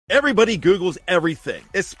Everybody Googles everything,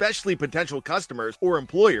 especially potential customers or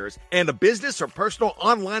employers, and a business or personal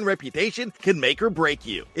online reputation can make or break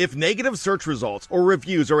you. If negative search results or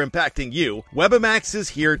reviews are impacting you, Webamax is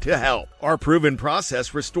here to help. Our proven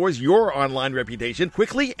process restores your online reputation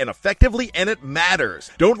quickly and effectively, and it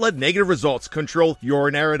matters. Don't let negative results control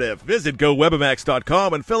your narrative. Visit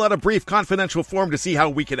GoWebamax.com and fill out a brief confidential form to see how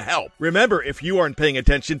we can help. Remember, if you aren't paying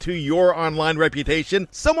attention to your online reputation,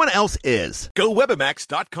 someone else is.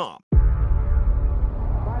 GoWebamax.com.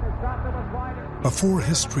 Before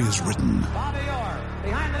history is written,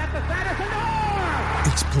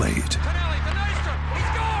 it's played.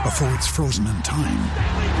 Before it's frozen in time,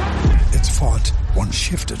 it's fought one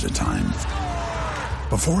shift at a time.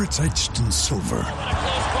 Before it's etched in silver,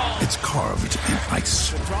 it's carved in ice.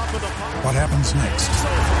 What happens next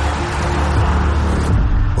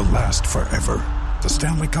will last forever. The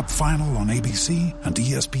Stanley Cup Final on ABC and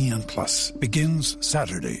ESPN Plus begins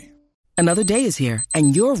Saturday. Another day is here,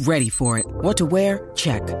 and you're ready for it. What to wear?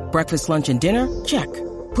 Check. Breakfast, lunch, and dinner? Check.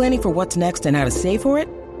 Planning for what's next and how to save for it?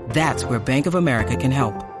 That's where Bank of America can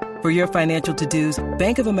help. For your financial to-dos,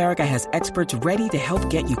 Bank of America has experts ready to help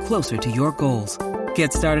get you closer to your goals.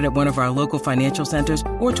 Get started at one of our local financial centers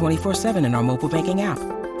or 24/7 in our mobile banking app.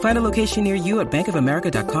 Find a location near you at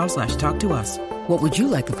bankofamerica.com/talktous. What would you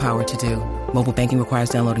like the power to do? Mobile banking requires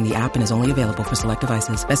downloading the app and is only available for select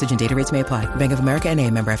devices. Message and data rates may apply. Bank of America N.A.,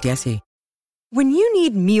 member FDIC. When you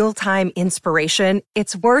need mealtime inspiration,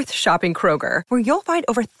 it's worth shopping Kroger, where you'll find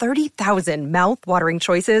over 30,000 mouth-watering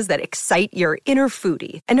choices that excite your inner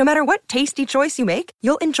foodie. And no matter what tasty choice you make,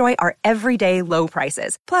 you'll enjoy our everyday low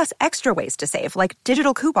prices, plus extra ways to save, like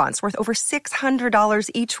digital coupons worth over $600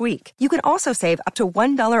 each week. You can also save up to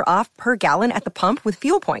 $1 off per gallon at the pump with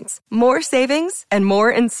fuel points. More savings and more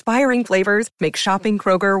inspiring flavors make shopping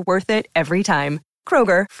Kroger worth it every time.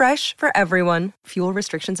 Kroger, fresh for everyone. Fuel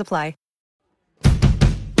restrictions apply.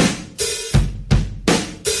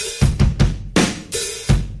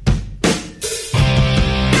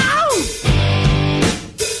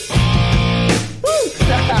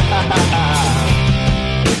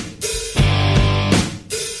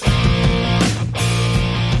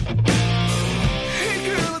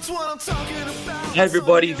 Hi,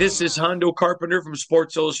 everybody. This is Hondo Carpenter from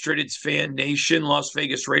Sports Illustrated's Fan Nation, Las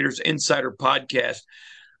Vegas Raiders Insider Podcast.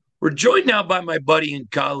 We're joined now by my buddy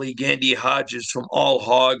and colleague, Andy Hodges from All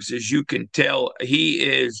Hogs. As you can tell, he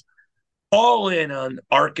is all in on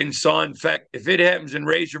Arkansas. In fact, if it happens in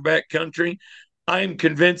Razorback country, I'm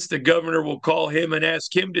convinced the governor will call him and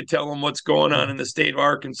ask him to tell him what's going on in the state of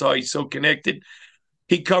Arkansas. He's so connected.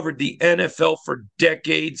 He covered the NFL for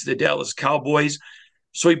decades, the Dallas Cowboys.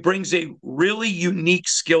 So he brings a really unique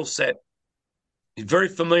skill set. He's very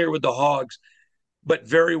familiar with the Hogs, but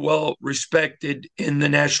very well respected in the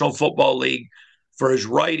National Football League for his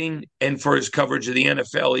writing and for his coverage of the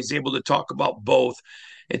NFL. He's able to talk about both.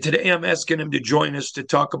 And today I'm asking him to join us to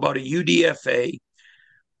talk about a UDFA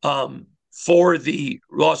for the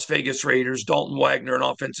Las Vegas Raiders, Dalton Wagner, an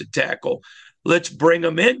offensive tackle. Let's bring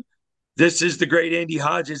him in. This is the great Andy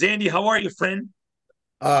Hodges. Andy, how are you, friend?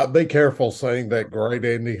 Be careful saying that great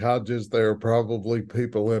Andy Hodges. There are probably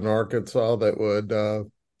people in Arkansas that would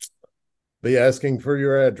be asking for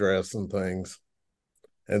your address and things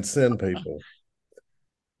and send people.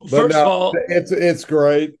 First of all, it's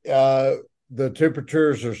great. The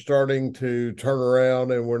temperatures are starting to turn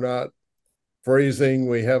around and we're not freezing.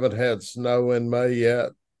 We haven't had snow in May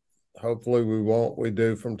yet. Hopefully we won't. We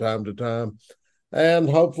do from time to time. And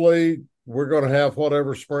hopefully we're going to have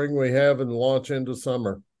whatever spring we have and launch into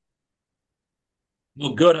summer.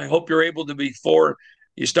 Well, good. I hope you're able to, before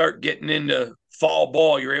you start getting into fall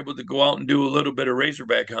ball, you're able to go out and do a little bit of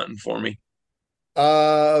Razorback hunting for me.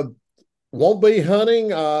 Won't be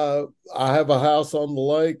hunting. I have a house on the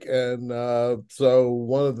lake, and so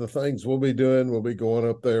one of the things we'll be doing, we'll be going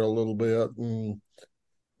up there a little bit and,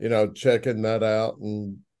 checking that out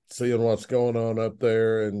and seeing what's going on up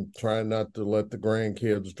there and trying not to let the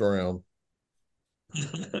grandkids drown.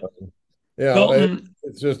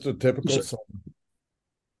 It's just a typical summer.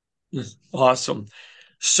 Awesome.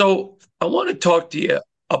 So I want to talk to you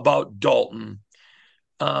about Dalton.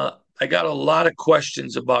 I got a lot of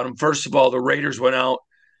questions about him. First of all, the Raiders went out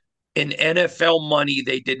in NFL money.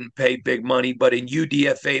 They didn't pay big money, but in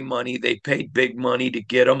UDFA money, they paid big money to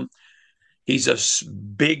get him. He's a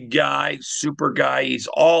big guy, super guy. He's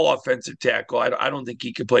all offensive tackle. I don't think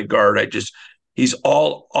he could play guard. He's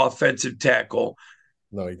all offensive tackle.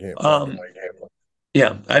 No, he can't.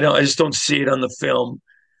 Yeah, I just don't see it on the film.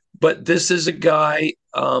 But this is a guy,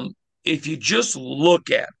 if you just look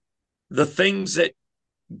at the things that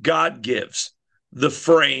God gives, the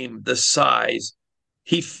frame, the size,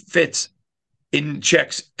 He fits in,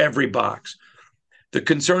 checks every box. The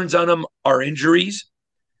concerns on him are injuries.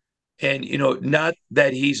 And, not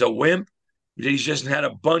that he's a wimp, but he's just had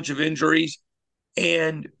a bunch of injuries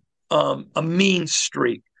and a mean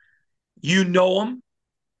streak. You know him.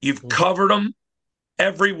 You've covered him.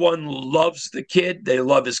 Everyone loves the kid. They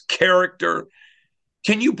love his character.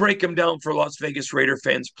 Can you break him down for Las Vegas Raider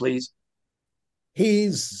fans, please?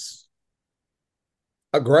 He's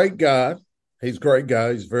a great guy. He's a great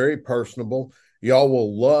guy. He's very personable. Y'all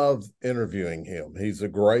will love interviewing him. He's a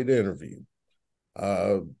great interview.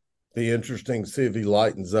 Be interesting to see if he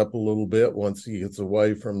lightens up a little bit once he gets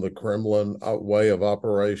away from the Kremlin way of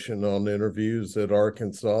operation on interviews at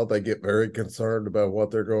Arkansas. They get very concerned about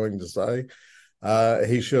what they're going to say.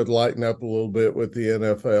 He should lighten up a little bit with the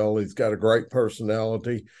NFL. He's got a great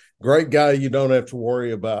personality. Great guy. You don't have to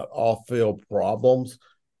worry about off-field problems.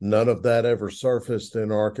 None of that ever surfaced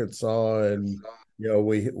in Arkansas. And,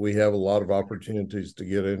 we have a lot of opportunities to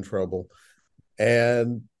get in trouble.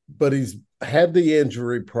 But he's had the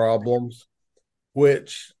injury problems,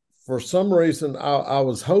 which for some reason I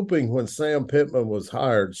was hoping when Sam Pittman was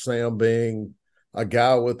hired, Sam being a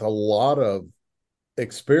guy with a lot of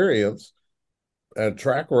experience and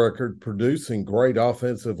track record producing great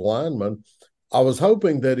offensive linemen, I was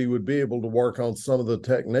hoping that he would be able to work on some of the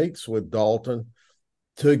techniques with Dalton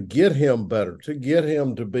to get him better, to get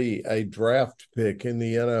him to be a draft pick in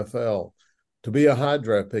the NFL, to be a high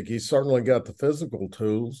draft pick. He's certainly got the physical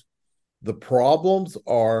tools. The problems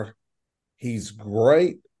are he's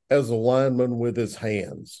great as a lineman with his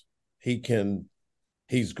hands. He's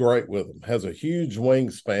great with them, has a huge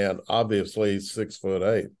wingspan. Obviously, he's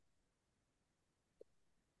 6'8".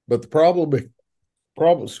 But the problem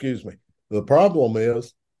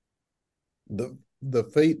is the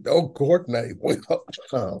feet don't coordinate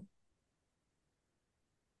well.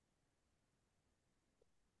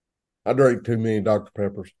 I drink too many Dr.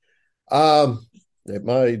 Peppers. At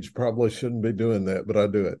my age, probably shouldn't be doing that, but I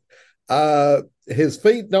do it. His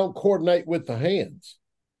feet don't coordinate with the hands.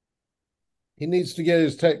 He needs to get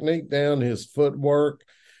his technique down, his footwork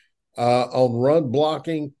on run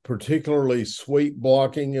blocking, particularly sweep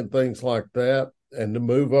blocking and things like that, and to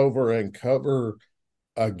move over and cover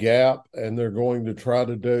a gap. And they're going to try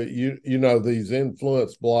to do, these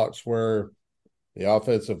influence blocks where the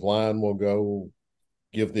offensive line will go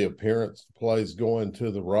give the appearance the play's going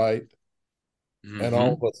to the right. Mm-hmm. And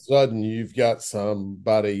all of a sudden you've got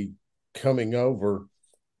somebody coming over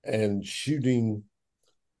and shooting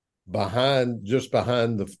behind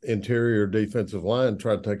the interior defensive line,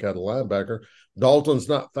 try to take out a linebacker. Dalton's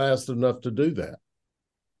not fast enough to do that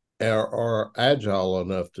or agile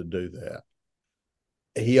enough to do that.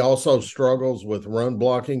 He also struggles with run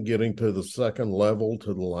blocking, getting to the second level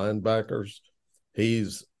to the linebackers.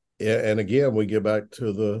 And again, we get back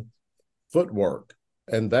to the footwork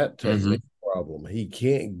and that technique problem. He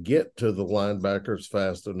can't get to the linebackers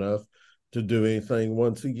fast enough to do anything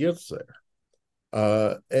once he gets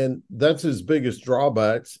there. And that's his biggest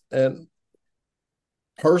drawbacks. And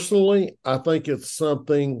personally, I think it's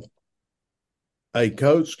something a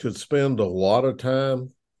coach could spend a lot of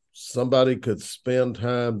time. Somebody could spend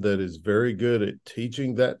time that is very good at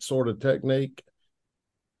teaching that sort of technique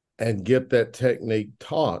and get that technique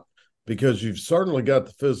taught, because you've certainly got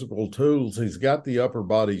the physical tools. He's got the upper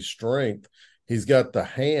body strength. He's got the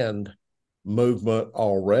hand movement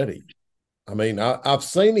already. I mean, I've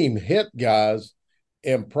seen him hit guys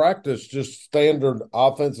in practice, just standard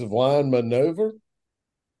offensive line maneuver,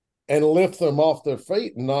 and lift them off their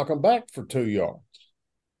feet and knock them back for 2 yards.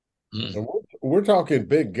 And we're talking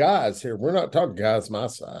big guys here. We're not talking guys my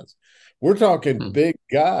size. We're talking big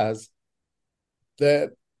guys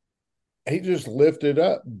that he just lifted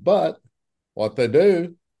up. But what they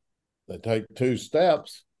do, they take 2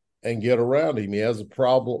 steps and get around him. He has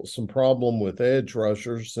some problem with edge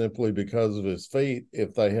rushers simply because of his feet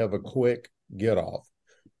if they have a quick get off,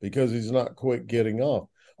 because he's not quick getting off.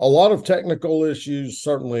 A lot of technical issues,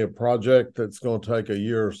 certainly a project that's going to take a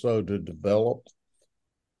year or so to develop,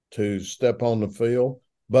 to step on the field.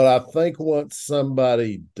 But I think once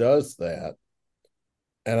somebody does that,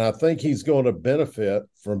 and I think he's going to benefit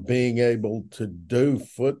from being able to do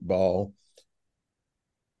football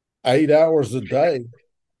 8 hours a day.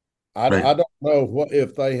 I don't know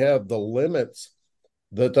if they have the limits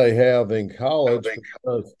that they have in college.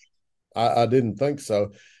 Because I didn't think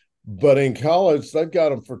so. But in college, they've got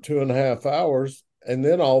them for 2.5 hours, and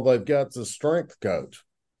then all they've got is a strength coach.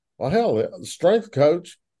 Well, hell, the strength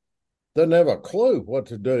coach doesn't have a clue what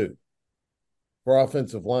to do for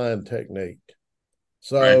offensive line technique.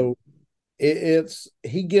 So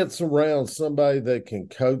he gets around somebody that can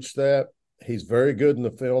coach that, he's very good in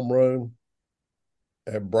the film room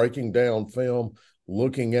at breaking down film,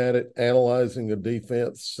 looking at it, analyzing the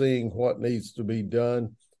defense, seeing what needs to be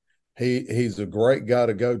done. He's a great guy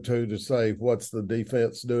to go to say what's the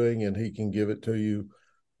defense doing, and he can give it to you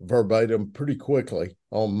verbatim pretty quickly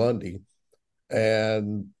on Monday.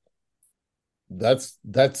 And that's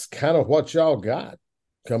kind of what y'all got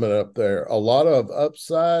coming up there. A lot of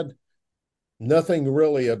upside, nothing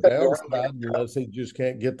really a downside unless he just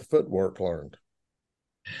can't get the footwork learned.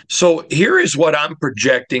 So here is what I'm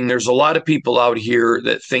projecting. There's a lot of people out here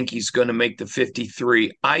that think he's going to make the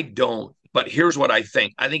 53. I don't, but here's what I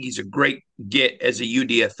think. I think he's a great get as a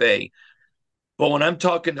UDFA. But when I'm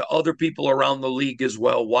talking to other people around the league as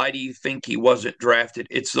well, why do you think he wasn't drafted?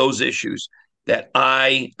 It's those issues that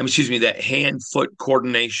that hand-foot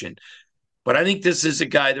coordination. But I think this is a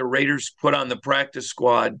guy the Raiders put on the practice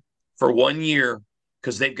squad for 1 year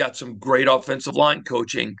because they've got some great offensive line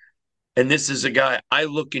coaching. And this is a guy I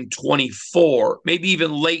look in 24, maybe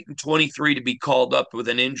even late in 23 to be called up with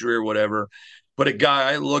an injury or whatever. But a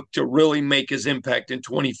guy I look to really make his impact in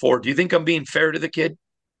 24. Do you think I'm being fair to the kid?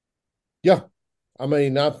 Yeah. I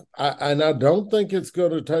mean, I don't think it's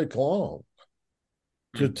going to take long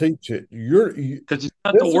to teach it. Because it's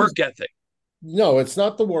not the work ethic. No, it's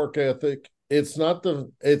not the work ethic. It's not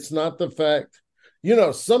the fact,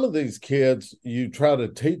 some of these kids, you try to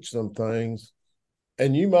teach them things,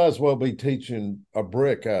 and you might as well be teaching a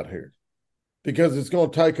brick out here because it's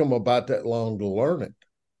going to take them about that long to learn it.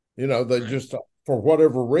 They just, for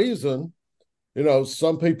whatever reason,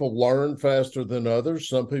 some people learn faster than others.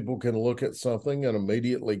 Some people can look at something and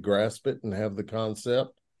immediately grasp it and have the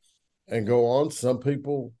concept and go on. Some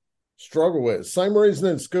people struggle with it. Same reason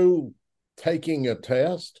in school, taking a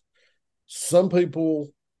test. Some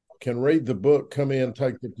people can read the book, come in,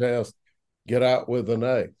 take the test, get out with an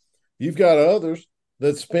A. You've got others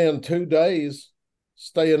that spend 2 days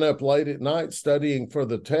staying up late at night studying for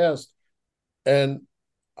the test and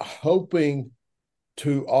hoping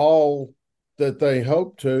to all that they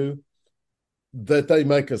hope to that they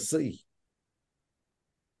make a C.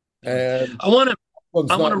 And I want to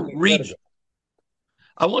read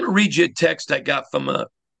you a text I got from a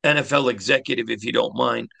NFL executive, if you don't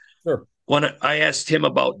mind. Sure. When I asked him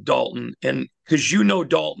about Dalton, and because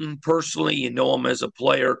Dalton personally, you know him as a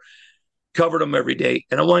player, covered him every day,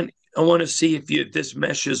 and I want to see if this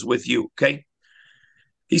meshes with you. Okay.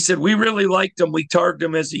 He said, we really liked him. We targeted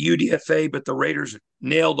him as a UDFA, but the Raiders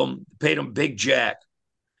nailed him, paid him big jack.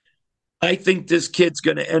 I think this kid's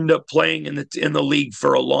going to end up playing in the league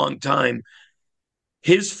for a long time.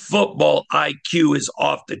 His football IQ is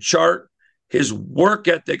off the chart. His work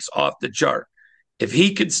ethic's off the chart. If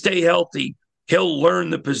he can stay healthy, he'll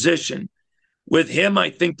learn the position. With him, I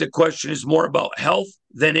think the question is more about health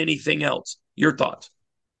than anything else. Your thoughts?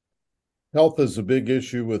 Health is a big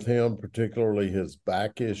issue with him, particularly his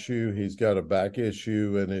back issue. He's got a back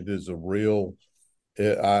issue, and it is a real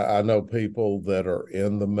I know people that are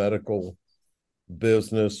in the medical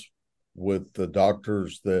business with the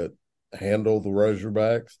doctors that handle the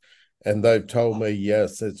Razorbacks, and they've told me,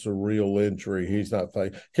 yes, it's a real injury. He's not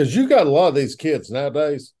fake. Because you got a lot of these kids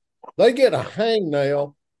nowadays, they get a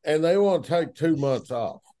hangnail and they want to take 2 months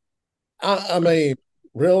off. I mean,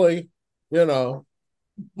 really,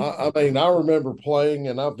 I mean, I remember playing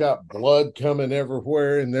and I've got blood coming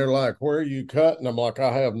everywhere, and they're like, where are you cut? And I'm like,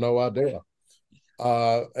 I have no idea.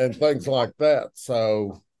 And things like that.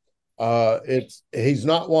 So he's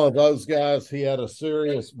not one of those guys. He had a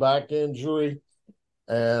serious back injury,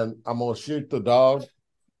 and I'm going to shoot the dog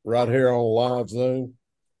right here on live Zoom.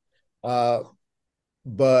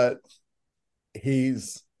 But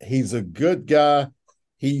he's a good guy.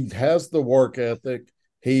 He has the work ethic.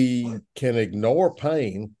 He can ignore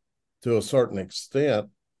pain to a certain extent.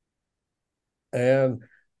 And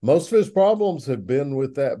most of his problems have been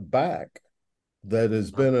with that back. That has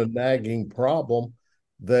been a nagging problem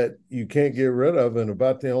that you can't get rid of, and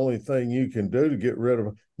about the only thing you can do to get rid of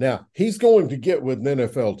it. Now, he's going to get with an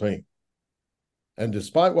NFL team. And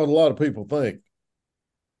despite what a lot of people think,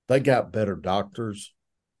 they got better doctors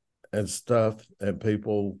and stuff and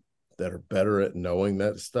people that are better at knowing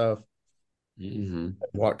that stuff. Mm-hmm.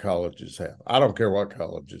 What colleges have. I don't care what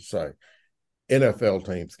colleges say. NFL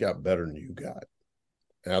teams got better than you got.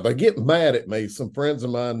 Now, they get mad at me, some friends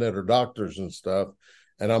of mine that are doctors and stuff,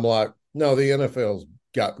 and I'm like, no, the NFL's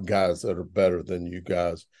got guys that are better than you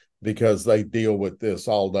guys because they deal with this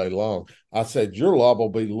all day long. I said, you're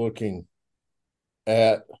liable to be looking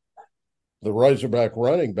at the Razorback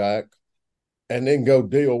running back and then go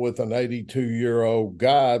deal with an 82-year-old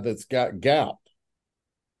guy that's got gout.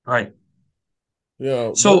 Right.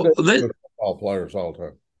 So this football players all the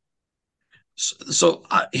time. So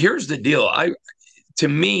here's the deal. To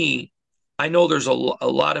me, I know there's a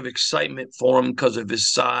lot of excitement for him because of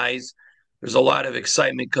his size. There's a lot of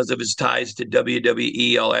excitement because of his ties to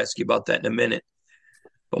WWE. I'll ask you about that in a minute.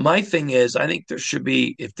 But my thing is, I think there should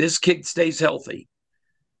be, if this kid stays healthy,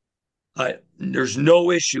 there's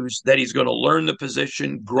no issues that he's going to learn the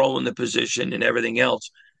position, grow in the position, and everything else.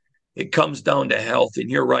 It comes down to health. And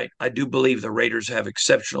you're right. I do believe the Raiders have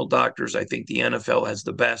exceptional doctors. I think the NFL has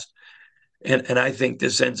the best. And I think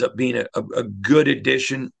this ends up being a good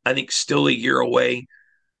addition. I think still a year away,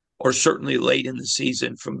 or certainly late in the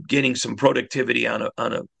season, from getting some productivity in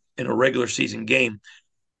a regular season game.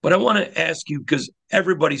 But I want to ask you, because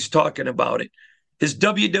everybody's talking about it, his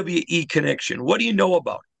WWE connection. What do you know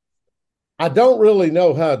about it? I don't really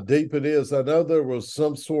know how deep it is. I know there was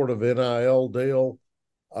some sort of NIL deal,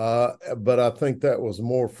 but I think that was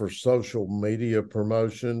more for social media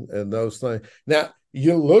promotion and those things. Now,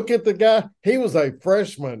 you look at the guy, he was a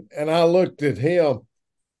freshman, and I looked at him,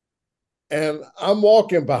 and I'm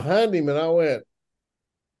walking behind him, and I went,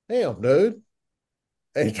 damn, dude.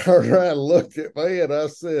 And he turned around and looked at me, and I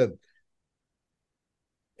said,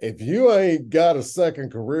 if you ain't got a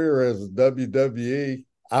second career as a WWE,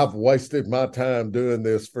 I've wasted my time doing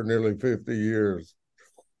this for nearly 50 years.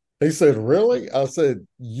 He said, really? I said,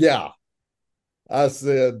 yeah. I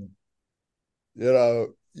said,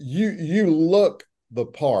 you look the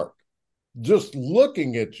part. Just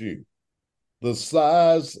looking at you, the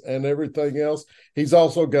size and everything else. He's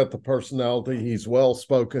also got the personality. He's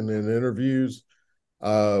well-spoken in interviews.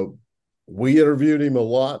 We interviewed him a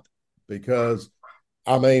lot because,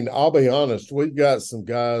 I'll be honest, we've got some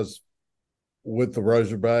guys with the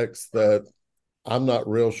Razorbacks that I'm not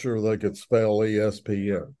real sure they could spell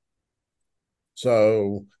ESPN.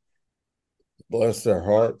 So, bless their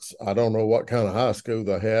hearts. I don't know what kind of high school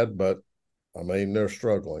they had, but, they're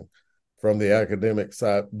struggling from the academic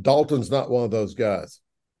side. Dalton's not one of those guys.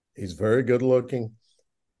 He's very good looking.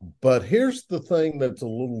 But here's the thing that's a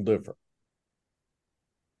little different.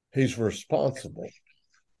 He's responsible.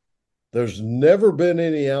 There's never been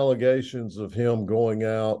any allegations of him going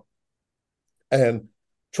out. And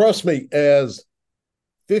trust me, as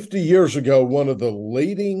 50 years ago, one of the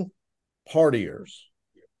leading partiers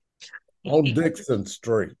on Dixon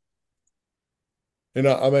Street.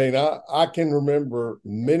 I can remember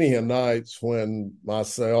many a nights when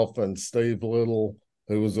myself and Steve Little,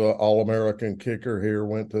 who was an All-American kicker here,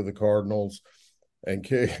 went to the Cardinals and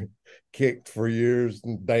kicked for years.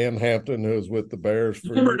 And Dan Hampton, who was with the Bears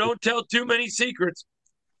for years. Don't tell too many secrets.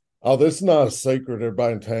 Oh, this is not a secret.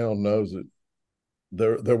 Everybody in town knows it.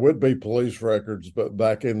 There would be police records, but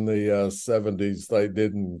back in the 70s, they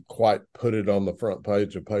didn't quite put it on the front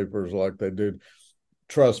page of papers like they did.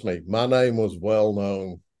 Trust me, my name was well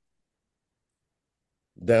known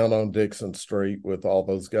down on Dixon Street with all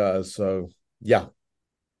those guys. So, yeah.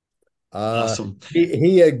 Awesome.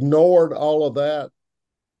 He ignored all of that.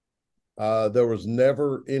 There was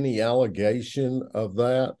never any allegation of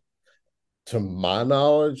that, to my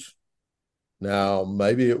knowledge. Now,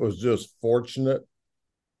 maybe it was just fortunate.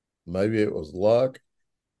 Maybe it was luck.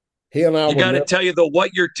 He and I got to tell you, though,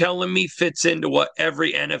 what you're telling me fits into what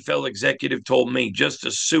every NFL executive told me. Just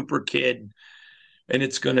a super kid, and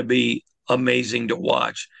it's going to be amazing to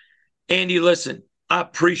watch. Andy, listen, I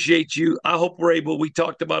appreciate you. I hope we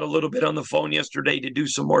talked about a little bit on the phone yesterday to do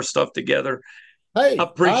some more stuff together. Hey, I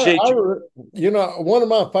appreciate you. One of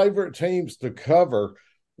my favorite teams to cover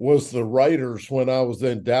was the Raiders when I was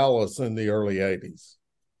in Dallas in the early 80s.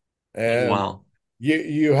 And wow.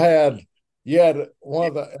 You had one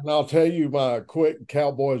of the, and I'll tell you my quick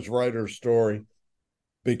Cowboys Raiders story,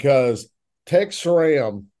 because Tex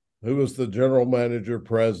Schramm, who was the general manager,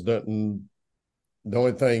 president, and the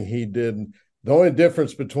only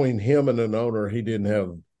difference between him and an owner, he didn't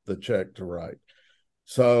have the check to write.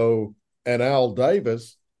 So, and Al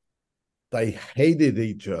Davis, they hated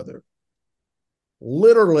each other,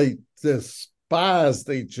 literally despised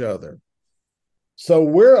each other. So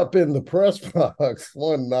we're up in the press box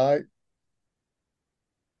one night,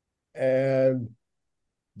 and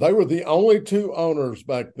they were the only two owners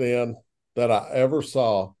back then that I ever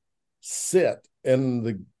saw sit in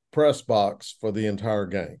the press box for the entire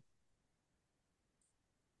game.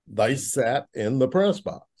 They sat in the press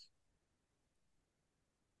box.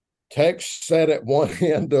 Tex sat at one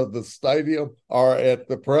end of the stadium or at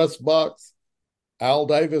the press box. Al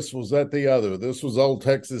Davis was at the other. This was old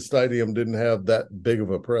Texas Stadium, didn't have that big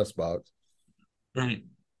of a press box. Right.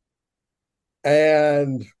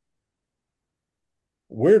 And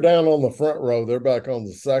we're down on the front row. They're back on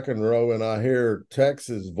the second row, and I hear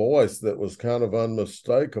Tex's voice that was kind of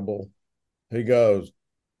unmistakable. He goes,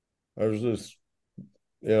 there's this,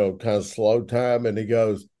 kind of slow time, and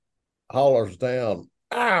he hollers down,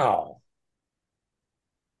 "Ow!"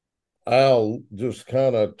 Al just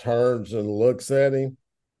kind of turns and looks at him.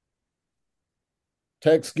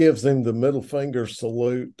 Tex gives him the middle finger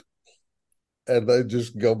salute, and they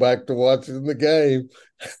just go back to watching the game.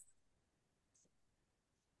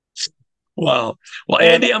 Wow. Well,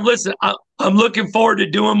 Andy, I'm looking forward to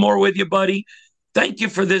doing more with you, buddy. Thank you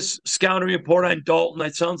for this scouting report on Dalton.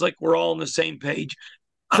 It sounds like we're all on the same page.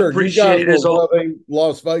 Sure, I appreciate you guys will love him.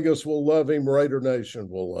 Las Vegas will love him. Raider Nation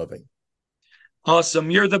will love him. Awesome.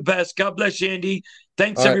 You're the best. God bless you, Andy.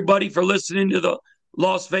 Thanks, everybody, for listening to the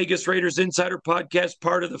Las Vegas Raiders Insider Podcast,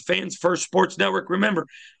 part of the Fans First Sports Network. Remember,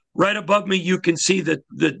 right above me, you can see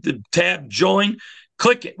the tab Join.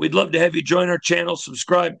 Click it. We'd love to have you join our channel.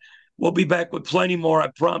 Subscribe. We'll be back with plenty more, I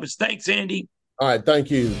promise. Thanks, Andy. All right. Thank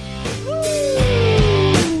you.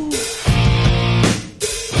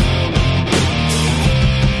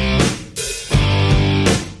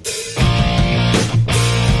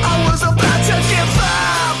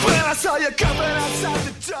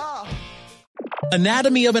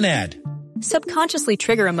 Anatomy of an ad. Subconsciously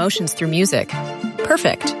trigger emotions through music.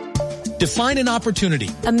 Perfect. Define an opportunity.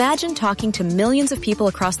 Imagine talking to millions of people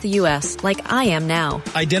across the U.S. like I am now.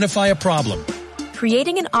 Identify a problem.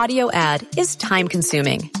 Creating an audio ad is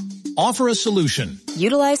time-consuming. Offer a solution.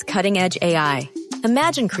 Utilize cutting-edge AI.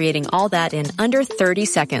 Imagine creating all that in under 30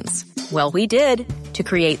 seconds. Well, we did to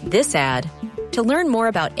create this ad. To learn more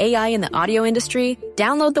about AI in the audio industry,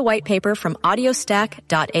 download the white paper from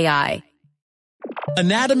audiostack.ai.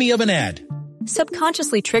 Anatomy of an ad.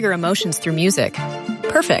 Subconsciously trigger emotions through music.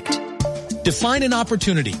 Perfect. Define an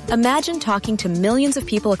opportunity. Imagine talking to millions of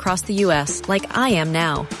people across the U.S. like I am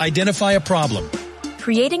now. Identify a problem.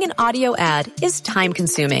 Creating an audio ad is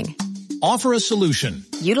time-consuming. Offer a solution.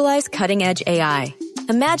 Utilize cutting-edge AI.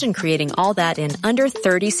 Imagine creating all that in under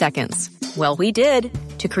 30 seconds. Well, we did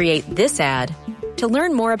to create this ad. To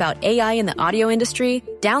learn more about AI in the audio industry,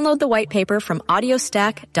 download the white paper from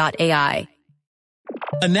audiostack.ai.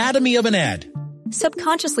 Anatomy of an ad.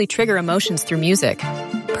 Subconsciously trigger emotions through music.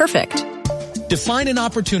 Perfect. Define an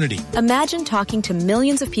opportunity. Imagine talking to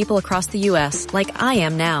millions of people across the U.S. like I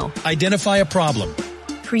am now. Identify a problem.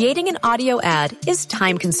 Creating an audio ad is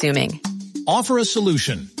time-consuming. Offer a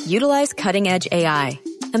solution. Utilize cutting-edge AI.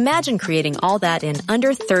 Imagine creating all that in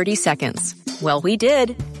under 30 seconds. Well, we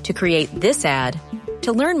did to create this ad.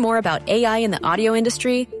 To learn more about AI in the audio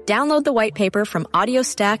industry, download the white paper from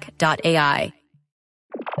audiostack.ai.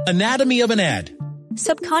 Anatomy of an ad.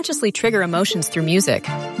 Subconsciously trigger emotions through music.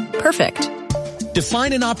 Perfect.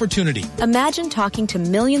 Define an opportunity. Imagine talking to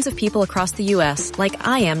millions of people across the U.S. like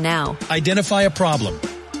I am now. Identify a problem.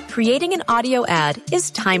 Creating an audio ad is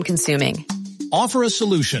time-consuming. Offer a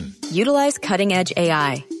solution. Utilize cutting-edge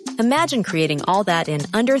AI. Imagine creating all that in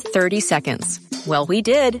under 30 seconds. Well, we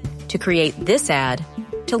did to create this ad.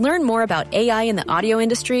 To learn more about AI in the audio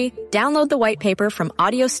industry, download the white paper from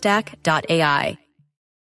audiostack.ai.